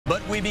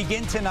But we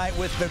begin tonight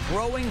with the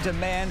growing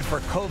demand for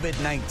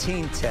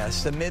COVID-19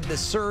 tests amid the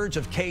surge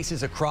of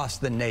cases across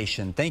the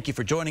nation. Thank you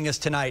for joining us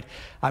tonight.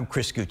 I'm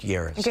Chris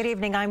Gutierrez. Good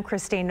evening. I'm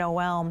Christine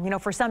Noel. You know,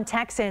 for some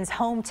Texans,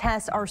 home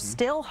tests are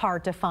still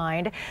hard to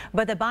find,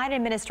 but the Biden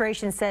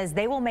administration says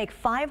they will make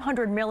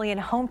 500 million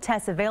home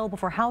tests available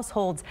for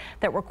households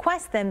that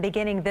request them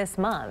beginning this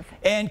month.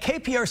 And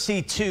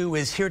KPRC 2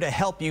 is here to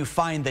help you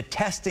find the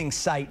testing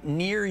site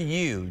near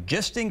you.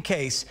 Just in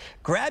case,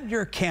 grab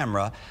your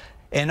camera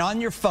and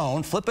on your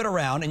phone, flip it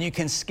around, and you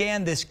can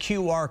scan this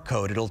QR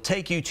code. It'll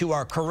take you to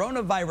our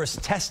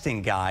coronavirus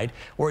testing guide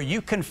where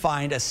you can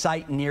find a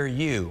site near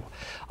you.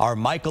 Our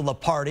Michael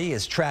Laparty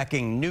is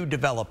tracking new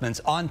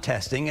developments on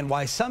testing and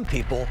why some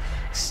people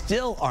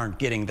still aren't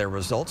getting their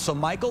results. So,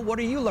 Michael, what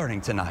are you learning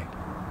tonight?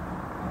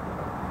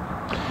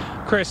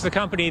 Chris, the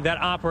company that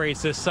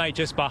operates this site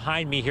just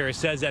behind me here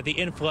says that the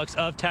influx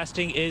of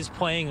testing is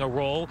playing a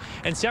role,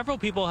 and several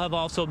people have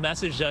also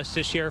messaged us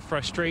to share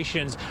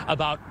frustrations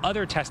about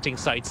other testing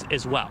sites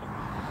as well.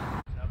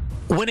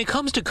 When it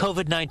comes to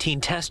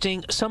COVID-19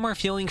 testing, some are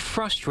feeling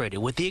frustrated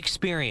with the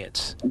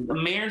experience. The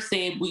mayor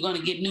said we're going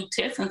to get new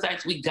testing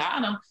sites. We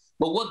got them.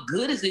 But what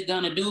good is it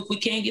going to do if we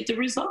can't get the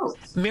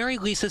results? Mary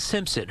Lisa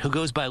Simpson, who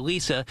goes by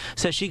Lisa,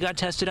 says she got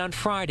tested on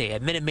Friday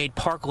at Minute Maid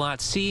Park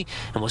Lot C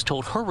and was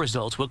told her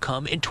results would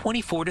come in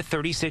 24 to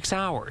 36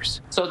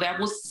 hours. So that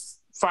was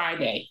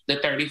Friday, the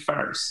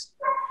 31st.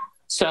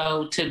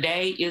 So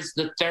today is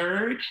the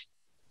 3rd.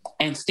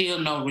 And still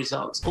no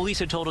results.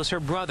 Lisa told us her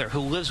brother, who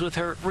lives with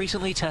her,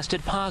 recently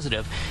tested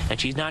positive, and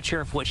she's not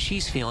sure if what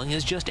she's feeling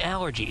is just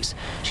allergies.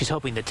 She's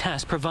hoping the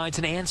test provides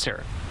an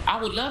answer.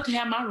 I would love to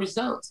have my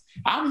results.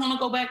 I want to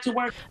go back to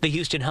work. The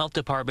Houston Health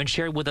Department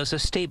shared with us a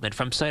statement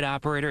from site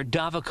operator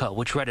Davico,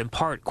 which read in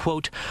part,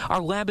 quote,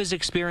 "Our lab is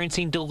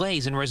experiencing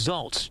delays in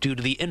results due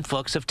to the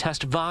influx of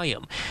test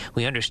volume.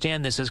 We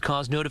understand this has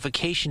caused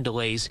notification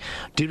delays.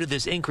 Due to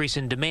this increase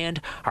in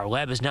demand, our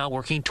lab is now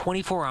working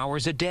 24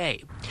 hours a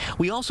day."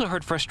 We also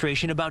heard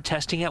frustration about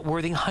testing at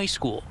Worthing High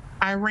School.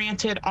 I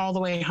ranted all the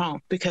way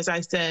home because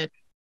I said,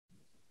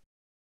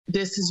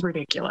 this is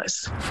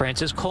ridiculous.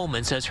 Frances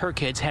Coleman says her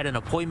kids had an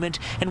appointment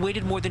and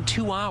waited more than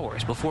 2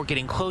 hours before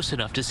getting close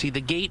enough to see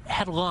the gate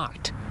had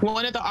locked.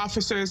 One of the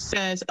officers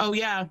says, oh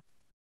yeah,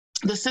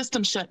 the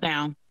system shut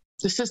down.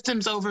 The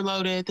system's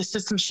overloaded. The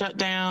system shut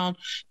down.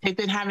 They've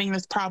been having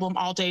this problem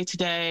all day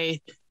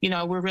today. You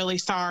know, we're really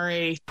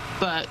sorry,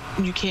 but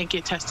you can't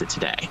get tested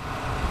today.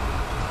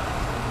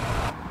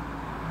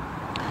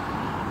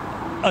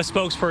 A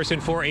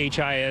spokesperson for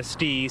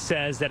HISD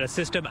says that a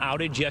system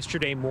outage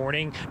yesterday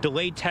morning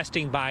delayed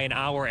testing by an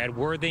hour at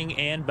Worthing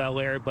and Bel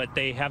Air, but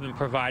they haven't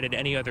provided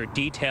any other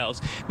details.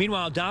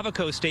 Meanwhile,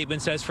 Davico's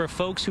statement says for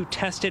folks who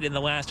tested in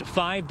the last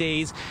 5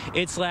 days,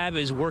 its lab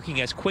is working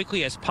as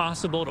quickly as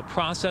possible to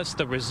process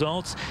the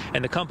results.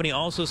 And the company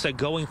also said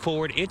going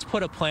forward, it's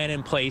put a plan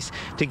in place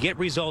to get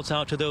results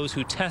out to those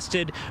who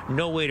tested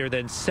no later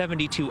than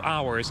 72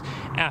 hours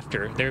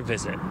after their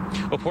visit.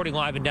 Reporting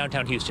live in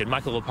downtown Houston,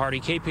 Michael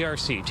Laparty,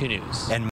 KPRC 2 News.